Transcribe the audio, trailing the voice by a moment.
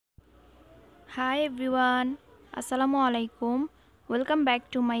Hi everyone, আসসালামু আলাইকুম। Welcome back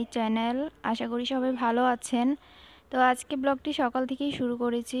to my channel. আশা করি সবাই ভালো আছেন। তো আজকে ব্লগটি সকাল থেকেই শুরু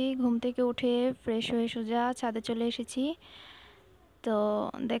করেছি। ঘুম থেকে উঠে ফ্রেশ হয়ে সোজা ছাদে চলে এসেছি। তো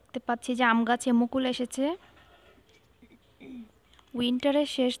দেখতে পাচ্ছি যে আম গাছে মুকুল এসেছে। উইন্টারের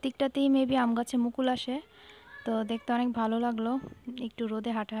শেষ দিকটাতেই মেবি আম গাছে মুকুল আসে। তো দেখতে অনেক ভালো লাগলো। একটু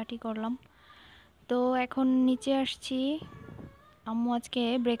রোদে হাঁটাহাঁটি করলাম। তো এখন নিচে আসছি। আম্মু আজকে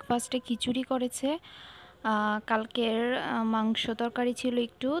ব্রেকফাস্টে খিচুড়ি করেছে। কালকের মাংস তরকারি ছিল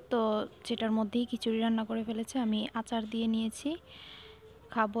একটু, তো সেটার মধ্যেই খিচুড়ি রান্না করে ফেলেছে। আমি আচার দিয়ে নিয়েছি,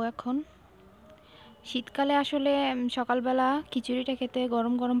 খাবো এখন। শীতকালে আসলে সকালবেলা খিচুড়িটা খেতে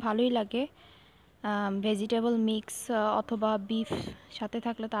গরম গরম ভালোই লাগে। ভেজিটেবল মিক্স অথবা বিফ সাথে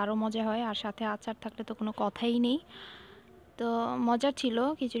থাকলে তো আরও মজা হয়, আর সাথে আচার থাকলে তো কোনো কথাই নেই। তো মজা ছিল,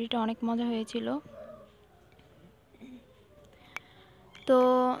 খিচুড়িটা অনেক মজা হয়েছিল। তো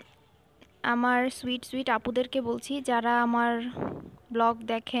আমার সুইট সুইট আপুদেরকে বলছি, যারা আমার ব্লগ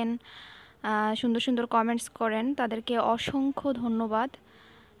দেখেন, সুন্দর সুন্দর কমেন্টস করেন, তাদেরকে অসংখ্য ধন্যবাদ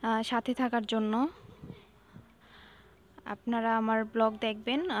সাথে থাকার জন্য। আপনারা আমার ব্লগ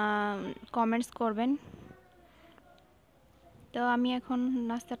দেখবেন, কমেন্টস করবেন। তো আমি এখন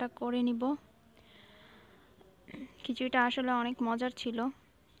নাস্তাটা করে নিব। খিচুড়িটা আসলে অনেক মজার ছিল।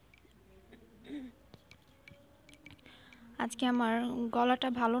 আজকে আমার গলাটা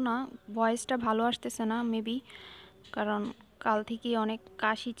ভালো না, ভয়েসটা ভালো আসতেছে না মেবি, কারণ কাল থেকেই অনেক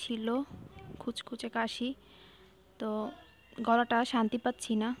কাশি ছিল, খুচখুচে কাশি। তো গলাটা শান্তি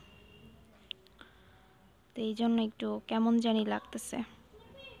পাচ্ছি না, তো এই জন্য একটু কেমন জানি লাগতেছে।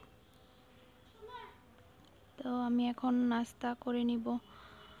 তো আমি এখন নাস্তা করে নিব।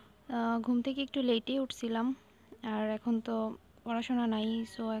 ঘুম থেকে একটু লেটেই উঠছিলাম, আর এখন তো পড়াশোনা নাই,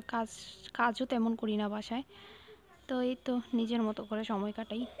 সো কাজও তেমন করি না বাসায়। তো এই তো নিজের মতো করে সময়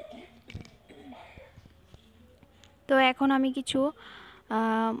কাটাই। তো এখন আমি কিছু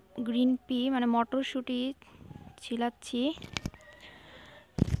গ্রিন পি মানে মটরশুঁটি ছিলাচ্ছি,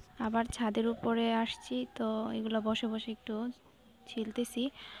 আবার ছাদের উপরে আসছি। তো এগুলো বসে বসে একটু ছিলতেছি।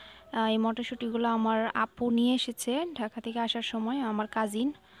 এই মটরশুঁটিগুলো আমার আপু নিয়ে এসেছে ঢাকা থেকে আসার সময়, আমার কাজিন,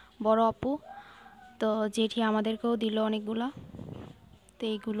 বড় আপু। তো জেঠি আমাদেরকেও দিল অনেকগুলা। তো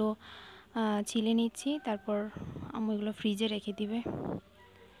এইগুলো ছিলে নিচ্ছি, তারপর আমি এগুলো ফ্রিজে রেখে দিবে।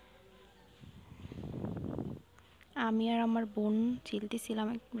 আমি আর আমার বোন ছিলতেছিলাম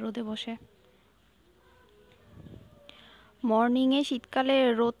রোদে বসে। মর্নিংয়ে শীতকালে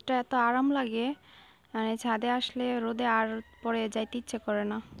রোদটা এত আরাম লাগে, মানে ছাদে আসলে রোদে আর পরে যাইতে ইচ্ছে করে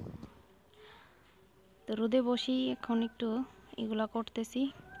না। তো রোদে বসেই এখন একটু এগুলা করতেছি।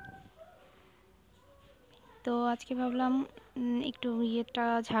 তো আজকে ভাবলাম একটু ইয়েটা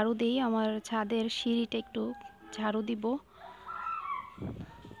ঝাড়ু দিই, আমার ছাদের সিঁড়িটা একটু ঝাড়ু দিব।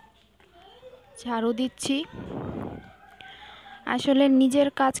 ঝাড়ু দিচ্ছি। আসলে নিজের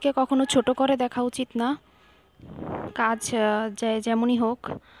কাজকে কখনো ছোট করে দেখা উচিত না। কাজ যেমনই হোক,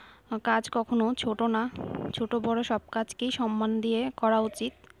 কাজ কখনো ছোট না। ছোট বড় সব কাজকেই সম্মান দিয়ে করা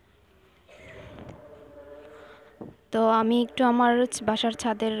উচিত। তো আমি একটু আমার বাসার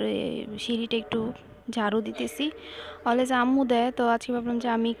ছাদের সিঁড়িটা একটু ঝাড়ু দিতেছি। অলওয়েজ আম্মু দেয়, তো আজকে ভাবলাম যে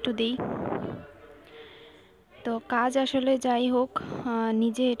আমি একটু দিই। তো কাজ আসলে যাই হোক,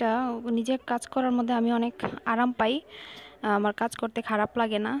 নিজে কাজ করার মধ্যে আমি অনেক আরাম পাই। আমার কাজ করতে খারাপ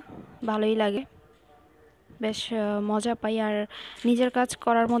লাগে না, ভালোই লাগে, বেশ মজা পাই। আর নিজের কাজ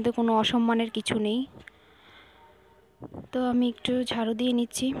করার মধ্যে কোনো অসম্মানের কিছু নেই। তো আমি একটু ঝাড়ু দিয়ে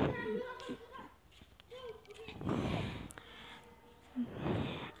নিচ্ছি।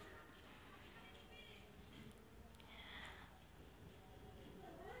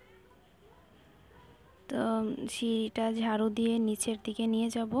 তো সিঁড়িটা ঝাড়ু দিয়ে নিচের দিকে নিয়ে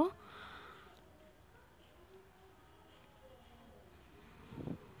যাব।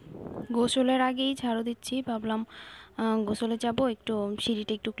 গোসলের আগেই ঝাড়ু দিচ্ছি, ভাবলাম গোসলে যাব, একটু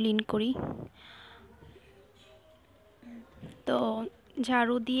সিঁড়িটা একটু ক্লিন করি। তো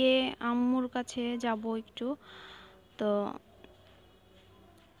ঝাড়ু দিয়ে আম্মুর কাছে যাব একটু। তো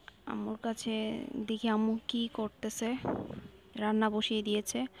আম্মুর কাছে দেখি আম্মু কি করতেছে, রান্না বসিয়ে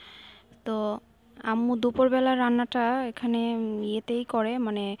দিয়েছে। তো আম্মু দুপুরবেলা রান্নাটা এখানে ইয়েতেই করে,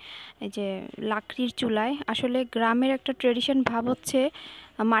 মানে এই যে লাকড়ির চুলায়। আসলে গ্রামের একটা ট্রেডিশন ভাব হচ্ছে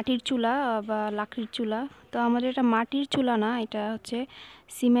মাটির চুলা বা লাকড়ির চুলা। তো আমাদের এটা মাটির চুলা না, এটা হচ্ছে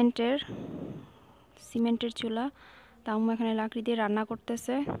সিমেন্টের সিমেন্টের চুলা। তো আম্মু এখানে লাকড়ি দিয়ে রান্না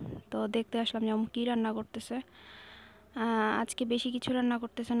করতেছে। তো দেখতে আসলাম যে আম্মু কী রান্না করতেছে। আজকে বেশি কিছু রান্না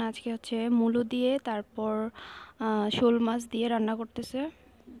করতেছে না, আজকে হচ্ছে মূলো দিয়ে, তারপর শোল মাছ দিয়ে রান্না করতেছে।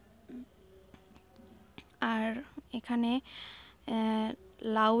 আর এখানে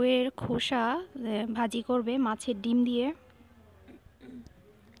লাউয়ের খোসা ভাজি করবে মাছের ডিম দিয়ে,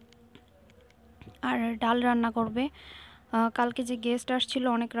 আর ডাল রান্না করবে। কালকে যে গেস্ট আসছিল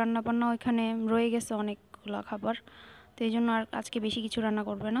অনেক রান্না বান্না ওইখানে রয়ে গেছে অনেকগুলো খাবার, তো এই জন্য আর আজকে বেশি কিছু রান্না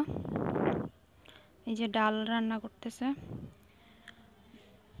করবে না। এই যে ডাল রান্না করতেছে।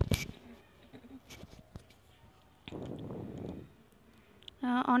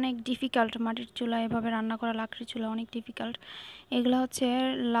 অনেক ডিফিকাল্ট মাটির চুলায় এভাবে রান্না করা, লাকড়ির চুলা অনেক ডিফিকাল্ট। এগুলো হচ্ছে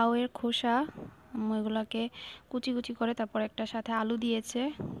লাউয়ের খোসা, এগুলাকে কুচি কুচি করে তারপর একটা সাথে আলু দিয়েছে।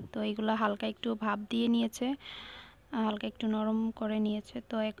 তো এগুলো হালকা একটু ভাপ দিয়ে নিয়েছে, হালকা একটু নরম করে নিয়েছে।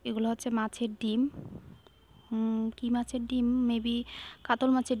 তো এগুলো হচ্ছে মাছের ডিম, কি মাছের ডিম, মেবি কাতল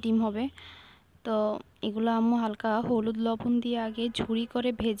মাছের ডিম হবে। তো এগুলো আম্মু হালকা হলুদ লবণ দিয়ে আগে ঝুরি করে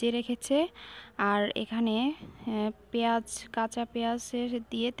ভেজে রেখেছে। আর এখানে পেঁয়াজ, কাঁচা পেঁয়াজ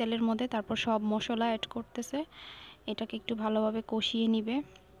দিয়ে তেলের মধ্যে তারপর সব মশলা অ্যাড করতেছে, এটাকে একটু ভালোভাবে কষিয়ে নিবে।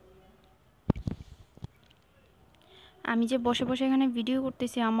 আমি যে বসে বসে এখানে ভিডিও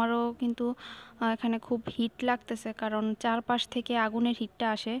করতেছি আমারও কিন্তু এখানে খুব হিট লাগতেছে, কারণ চারপাশ থেকে আগুনের হিটটা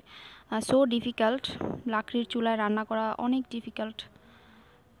আসে। সো ডিফিকাল্ট, লাকড়ির চুলায় রান্না করা অনেক ডিফিকাল্ট।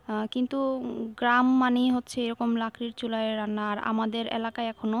 কিন্তু গ্রাম মানেই হচ্ছে এরকম লাকড়ির চুলায় রান্না, আর আমাদের এলাকায়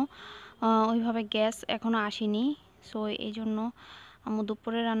এখনও ওইভাবে গ্যাস এখনও আসেনি। সো এই জন্য আম্মু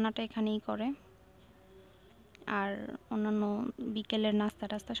দুপুরের রান্নাটা এখানেই করে, আর অন্যান্য বিকেলের নাস্তা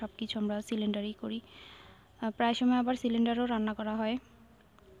টাস্তা সব কিছু আমরা সিলিন্ডারেই করি। প্রায় সময় আবার সিলিন্ডারও রান্না করা হয়।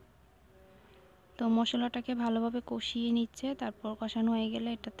 তো মশলাটাকে ভালোভাবে কষিয়ে নিচ্ছে, তারপর কষানো হয়ে গেলে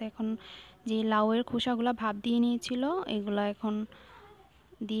এটাতে এখন যে লাউয়ের খোসাগুলো ভাপ দিয়ে নিয়েছিল এগুলো এখন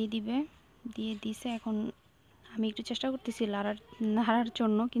দিয়ে দিবে, দিয়ে দিছে। এখন আমি একটু চেষ্টা করতেছি নাড়ার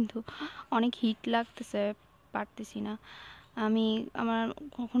জন্য, কিন্তু অনেক হিট লাগতেছে, পারতেছি না। আমার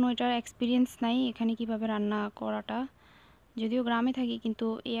কখনো এটার এক্সপিরিয়েন্স নাই এখানে কিভাবে রান্না করাটা, যদিও গ্রামে থাকি কিন্তু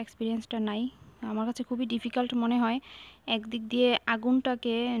এই এক্সপিরিয়েন্সটা নাই। আমার কাছে খুবই ডিফিকাল্ট মনে হয়। একদিক দিয়ে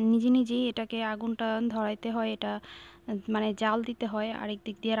আগুনটাকে নিজেই এটাকে আগুনটা ধরাইতে হয়, এটা মানে জাল দিতে হয়, আরেক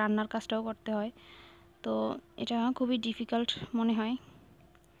দিক দিয়ে রান্নার কাজটাও করতে হয়। তো এটা খুবই ডিফিকাল্ট মনে হয়।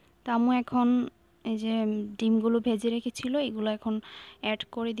 তো আম্মু এখন এই যে ডিমগুলো ভেজে রেখেছিল এগুলো এখন অ্যাড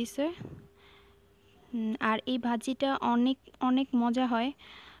করে দিছে। আর এই ভাজিটা অনেক অনেক মজা হয়।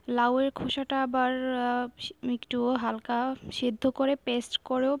 লাউয়ের খোসাটা আবার একটু হালকা সেদ্ধ করে পেস্ট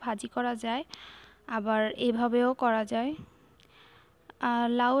করেও ভাজি করা যায়, আবার এভাবেও করা যায়।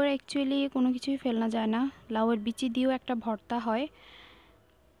 লাউয়ের অ্যাকচুয়ালি কোনো কিছুই ফেলনা যায় না, লাউয়ের বিচি দিয়েও একটা ভর্তা হয়।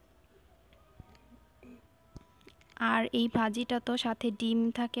 আর এই ভাজিটা তো সাথে ডিম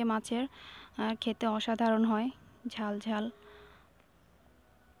থাকে মাছের, খেতে অসাধারণ হয়, ঝাল ঝাল।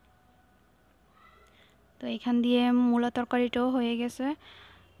 তো এখান দিয়ে মূলা তরকারিটাও হয়ে গেছে,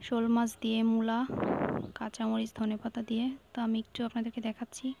 শোল মাছ দিয়ে মূলা, কাঁচামরিচ, ধনেপাতা দিয়ে। তো আমি একটু আপনাদেরকে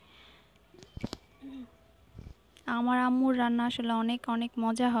দেখাচ্ছি। আমার আম্মুর রান্না আসলে অনেক অনেক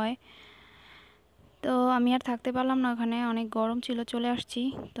মজা হয়। তো আমি আর থাকতে পারলাম না ওখানে, অনেক গরম ছিল, চলে আসছি।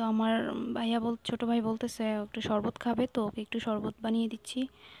 তো আমার ছোট ভাই বলতেছে একটু শরবত খাবে, তো ওকে একটু শরবত বানিয়ে দিচ্ছি।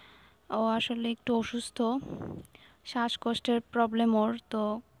 ও আসলে একটু অসুস্থ, শ্বাসকষ্টের প্রবলেম ওর, তো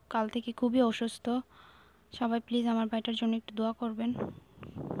কাল থেকে খুবই অসুস্থ। সবাই প্লিজ আমার ভাইটার জন্য একটু দোয়া করবেন।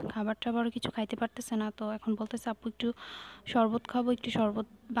 খাবার টাবারও কিছু খাইতে পারতেছে না, তো এখন বলতেছে আপু একটু শরবত খাবো, একটু শরবত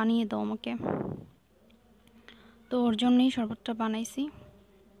বানিয়ে দাও আমাকে। তো ওর জন্যই শরবতটা বানাইছি।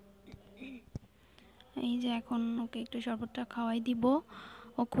 এই যে এখন ওকে একটু শরবতটা খাওয়াই দিব,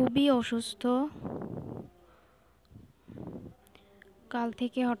 ও খুবই অসুস্থ। কাল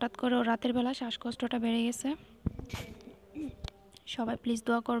থেকে হঠাৎ করে ও রাতের বেলা শ্বাসকষ্টটা বেড়ে গেছে। সবাই প্লিজ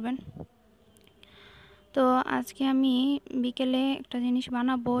দোয়া করবেন। তো আজকে আমি বিকেলে একটা জিনিস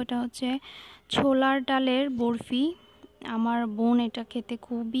বানাবো, এটা হচ্ছে ছোলার ডালের বরফি। আমার বোন এটা খেতে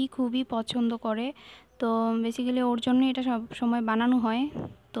খুবই খুবই পছন্দ করে, তো বেসিক্যালি ওর জন্যই এটা সব সময় বানানো হয়।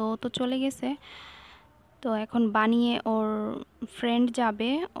 তো চলে গেছে, তো এখন বানিয়ে ওর ফ্রেন্ড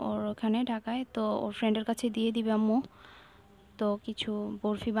যাবে ওর ওখানে ঢাকায়, তো ওর ফ্রেন্ডের কাছে দিয়ে দিবে আম্মু। তো কিছু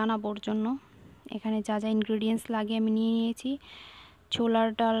বরফি বানাবো ওর জন্য। এখানে যা যা ইনগ্রেডিয়েন্টস লাগে আমি নিয়ে নিয়েছি। ছোলার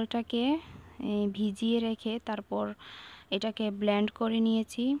ডালটাকে ভিজিয়ে রেখে তারপর এটাকে ব্লেন্ড করে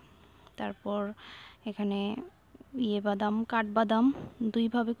নিয়েছি। তারপর এখানে বাদাম, কাঠবাদাম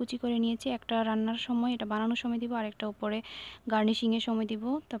দুইভাবে কুচি করে নিয়েছি, একটা রান্নার সময়, এটা বানানোর সময় দিব, আর একটা উপরে গার্নিশিংয়ের সময় দিব।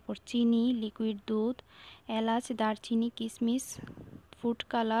 তারপর চিনি, লিকুইড দুধ, এলাচ, দারচিনি, কিশমিশ, ফুড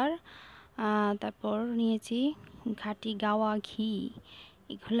কালার, তারপর নিয়েছি খাঁটি গাওয়া ঘি।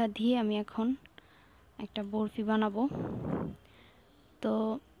 এগুলা দিয়ে আমি এখন একটা বরফি বানাবো। তো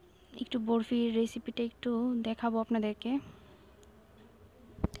একটু বরফির রেসিপিটা একটু দেখাবো আপনাদেরকে।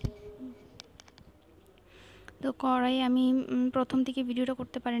 তো কড়াই আমি প্রথম থেকে ভিডিওটা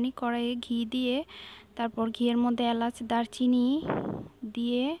করতে পারিনি। কড়াইয়ে ঘি দিয়ে তারপর ঘিয়ের মধ্যে এলাচ দারচিনি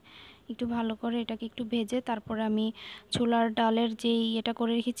দিয়ে একটু ভালো করে এটাকে একটু ভেজে তারপরে আমি ছোলার ডালের যেই এটা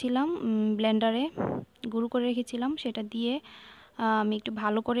করে রেখেছিলাম ব্লেন্ডারে গুঁড়ো করে রেখেছিলাম সেটা দিয়ে আমি একটু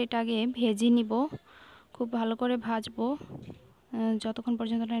ভালো করে এটা আগে ভেজে নিব। খুব ভালো করে ভাজবো যতক্ষণ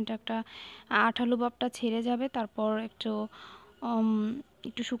পর্যন্ত না এটা একটা আঠালো ভাবটা ছেড়ে যাবে, তারপর একটু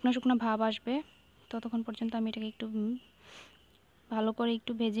শুকনো শুকনো ভাব আসবে, ততক্ষণ পর্যন্ত আমি এটাকে একটু ভালো করে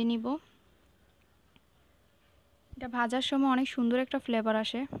একটু ভেজে নিব। এটা ভাজার সময় অনেক সুন্দর একটা ফ্লেভার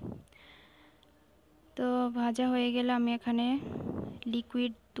আসে। তো ভাজা হয়ে গেলে আমি এখানে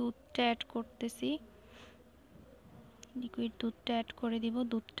লিকুইড দুধটা অ্যাড করতেছি। লিকুইড দুধটা অ্যাড করে দিব।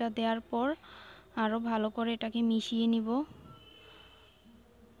 দুধটা দেওয়ার পর আরও ভালো করে এটাকে মিশিয়ে নিব।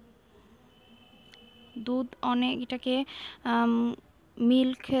 দুধ অনেক এটাকে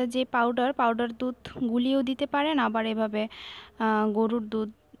মিল্ক যে পাউডার দুধ গুলিয়েও দিতে পারেন, আবার এভাবে গরুর দুধ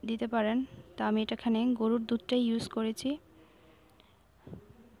দিতে পারেন। তা আমি এখানে গরুর দুধটাই ইউজ করেছি।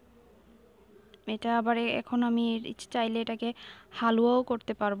 এটা আবার এখন আমি চাইলে এটাকে হালুয়াও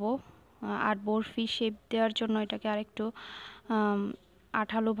করতে পারবো। আর বরফি শেপ দেওয়ার জন্য এটাকে আরেকটু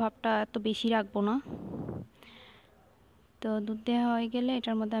আঠালো ভাবটা এত বেশি রাখবো না। তো দুধ দেওয়া হয়ে গেলে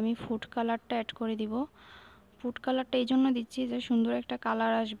এটার মধ্যে আমি ফুড কালারটা অ্যাড করে দিব। ফুড কালারটা এই জন্য দিচ্ছি যে সুন্দর একটা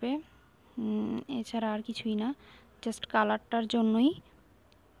কালার আসবে, এছাড়া আর কিছুই না, জাস্ট কালারটার জন্যই,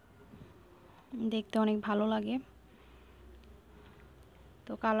 দেখতে অনেক ভালো লাগে।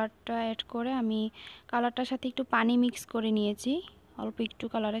 তো কালারটা অ্যাড করে আমি কালারটার সাথে একটু পানি মিক্স করে নিয়েছি। অল্প একটু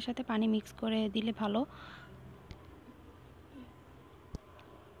কালারের সাথে পানি মিক্স করে দিলে ভালো।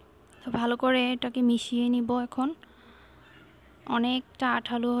 তো ভালো করে এটাকে মিশিয়ে নিব। এখন অনেকটা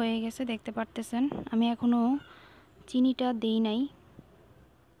আঠালো হয়ে গেছে, দেখতে পারতেছেন। আমি এখনও চিনিটা দেই নাই,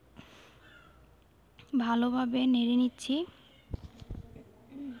 ভালোভাবে নেড়ে নিচ্ছি।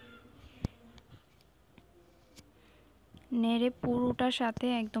 নেড়ে পুরোটার সাথে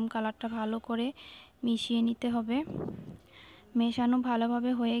একদম কালারটা ভালো করে মিশিয়ে নিতে হবে। মেশানো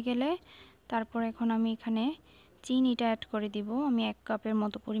ভালোভাবে হয়ে গেলে তারপর এখন আমি এখানে চিনিটা অ্যাড করে দিব। আমি 1 কাপের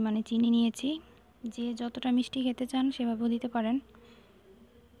মতো পরিমাণে চিনি নিয়েছি। যে যতটা মিষ্টি খেতে চান সেভাবেও দিতে পারেন।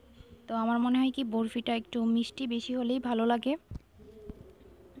 তো আমার মনে হয় কি বরফিটা একটু মিষ্টি বেশি হলেই ভালো লাগে।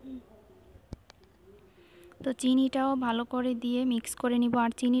 তো চিনিটাও ভালো করে দিয়ে মিক্স করে নিব।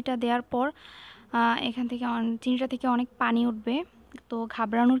 আর চিনিটা দেওয়ার পর এখান থেকে চিনিটা থেকে অনেক পানি উঠবে, তো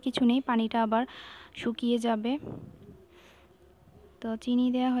ঘাবড়ানোর কিছু নেই, পানিটা আবার শুকিয়ে যাবে। তো চিনি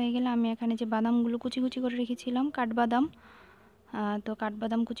দেওয়া হয়ে গেলে আমি এখানে যে বাদামগুলো কুচি কুচি করে রেখেছিলাম, কাঠবাদাম, তো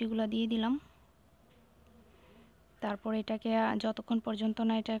কাঠবাদাম কুচিগুলো দিয়ে দিলাম। তারপর এটাকে যতক্ষণ পর্যন্ত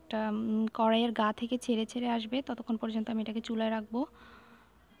না এটা একটা কড়াইয়ের গা থেকে ছেড়ে ছেড়ে আসবে ততক্ষণ পর্যন্ত আমি এটাকে চুলায় রাখবো।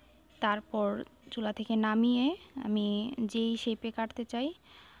 তারপর চুলা থেকে নামিয়ে আমি যেই শেপে কাটতে চাই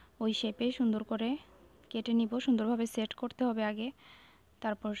ওই শেপে সুন্দর করে কেটে নিব। সুন্দরভাবে সেট করতে হবে আগে,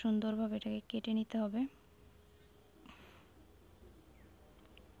 তারপর সুন্দরভাবে এটাকে কেটে নিতে হবে।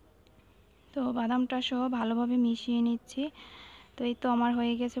 তো বাদামটা সহ ভালোভাবে মিশিয়ে নিচ্ছি। তো এই তো আমার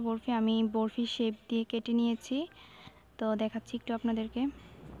হয়ে গেছে বরফি। আমি বরফি শেপ দিয়ে কেটে নিয়েছি, তো দেখাচ্ছি একটু আপনাদেরকে।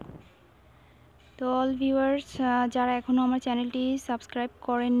 তো অল ভিউয়ার্স, যারা এখনও আমার চ্যানেলটি সাবস্ক্রাইব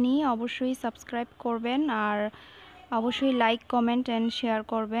করেননি অবশ্যই সাবস্ক্রাইব করবেন, আর অবশ্যই লাইক কমেন্ট অ্যান্ড শেয়ার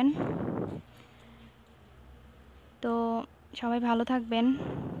করবেন। তো সবাই ভালো থাকবেন।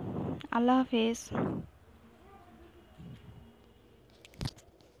 আল্লাহ হাফেজ।